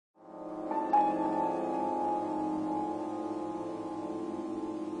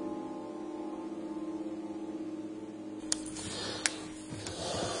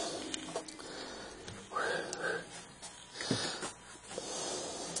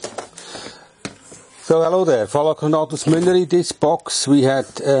So hello there, Phalacrognathus muelleri. This box we had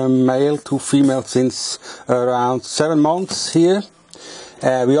male to female since around 7 months here.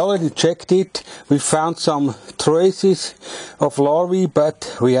 We already checked it. We found some traces of larvae,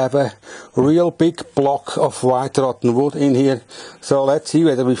 but we have a real big block of white rotten wood in here. So let's see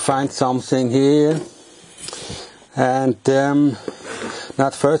whether we find something here. And now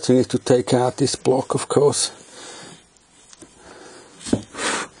the first thing is to take out this block, of course.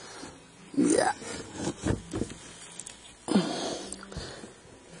 Yeah.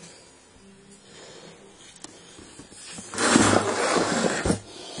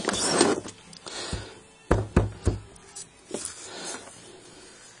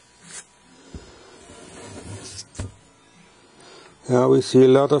 Now we see a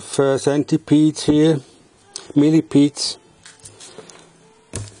lot of centipedes here, millipedes.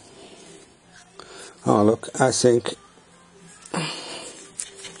 Oh look, I think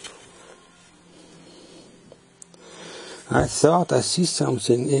I thought I see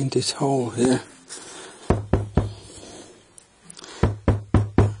something in this hole here.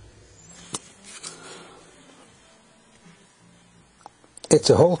 It's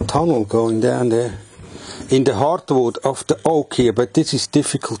a whole tunnel going down there in the hardwood of the oak here, but this is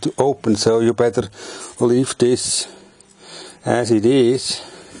difficult to open, so you better leave this as it is.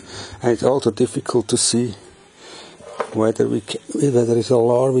 And it's also difficult to see whether there is a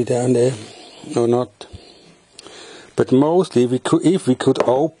larvae down there or not. But mostly, if we could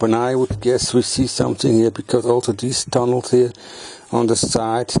open, I would guess we see something here, because also these tunnels here on the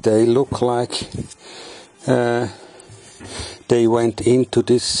side, they look like they went into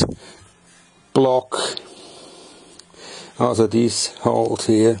this block. Also these holes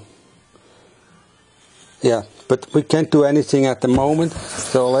here. Yeah, but we can't do anything at the moment.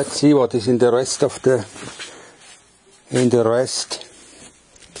 So let's see what is in the rest of the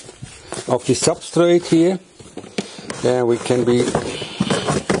substrate here. Then we can be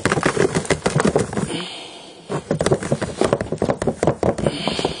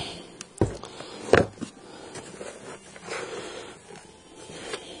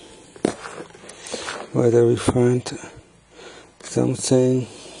whether we find something.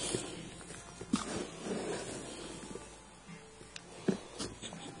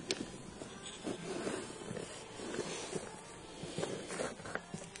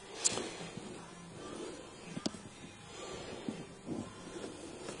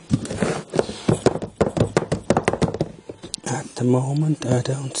 At the moment I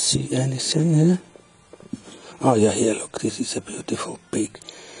don't see anything here. Oh yeah, here look, this is a beautiful big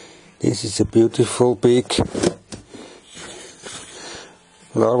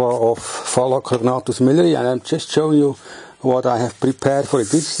larva of Phalacrognathus muelleri, and I'm just showing you what I have prepared for it.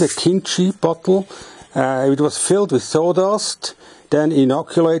 This is a Kinshi bottle. It was filled with sawdust, then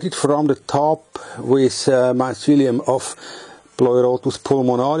inoculated from the top with mycelium of Pleurotus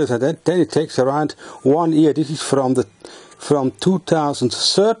pulmonarius, and then it takes around 1 year. This is from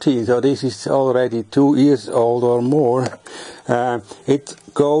 2013, so this is already 2 years old or more. It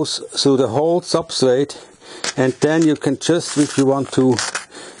goes through the whole substrate, and then you can just, if you want to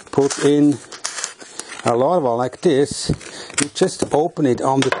put in a larva like this, you just open it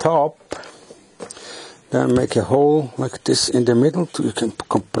on the top, then make a hole like this in the middle, so you can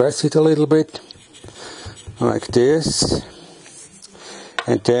compress it a little bit, like this,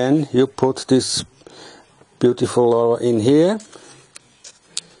 and then you put this beautiful larva in here,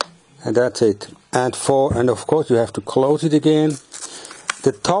 and that's it. And of course you have to close it again.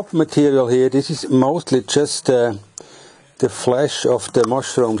 The top material here, this is mostly just the flesh of the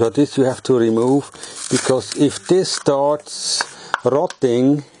mushroom, so this you have to remove, because if this starts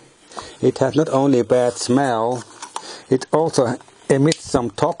rotting, it has not only a bad smell, it also emits some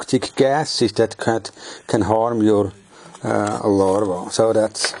toxic gases that can harm your larva. So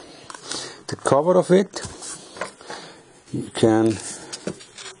that's the cover of it. You can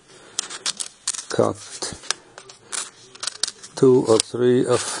cut 2 or 3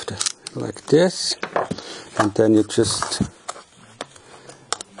 of like this, and then you just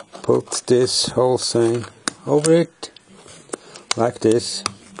put this whole thing over it like this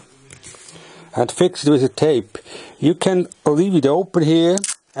and fix it with a tape. You can leave it open here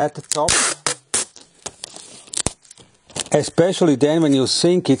at the top, especially then when you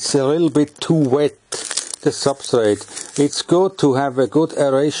think it's a little bit too wet, the substrate. It's good to have a good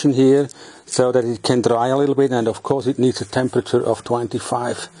aeration here so that it can dry a little bit, and of course it needs a temperature of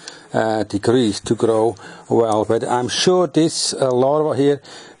 25 degrees to grow well. But I'm sure this larva here,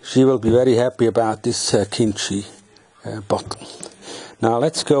 she will be very happy about this Kinshi bottle. Now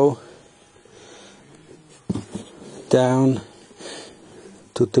let's go down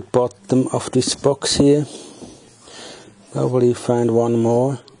to the bottom of this box here. Probably find one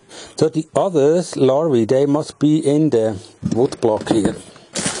more. So the others, larvae, they must be in the wood block here.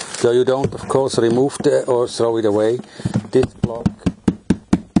 So you don't, of course, remove or throw it away, this block.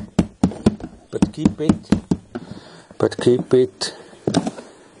 But keep it,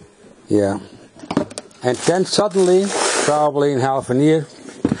 yeah. And then suddenly, probably in half a year,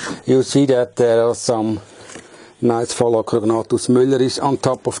 you see that there are some nice Phalacrognathus muelleri on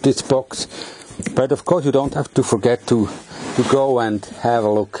top of this box. But of course you don't have to forget to go and have a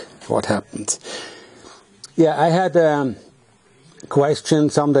look what happens. Yeah, I had a question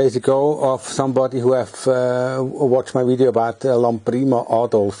some days ago of somebody who have watched my video about Lamprima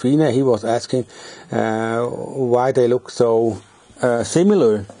adolphina. He was asking why they look so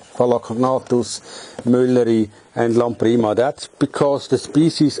similar, Phalacrognathus, muelleri and Lamprima. That's because the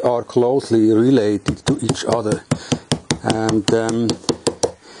species are closely related to each other. And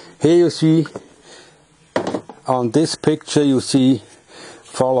here you see, on this picture you see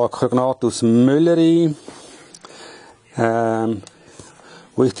Phalacrognathus muelleri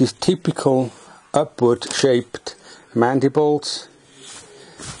with these typical upward shaped mandibles,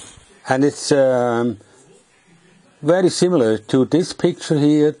 and it's very similar to this picture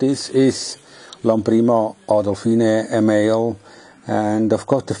here. This is Lamprima adolphina, a male, and of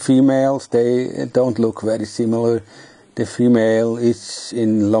course the females, they don't look very similar. The female is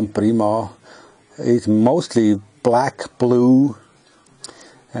in Lamprima is mostly black blue,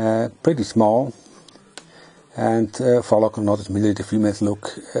 pretty small, and Phalacrognathus muelleri, the females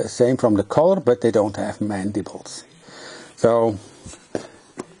look same from the color, but they don't have mandibles. So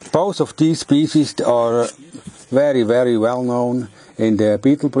both of these species are very, very well known in the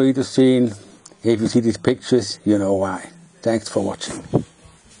beetle breeder scene. If you see these pictures, you know why. Thanks for watching.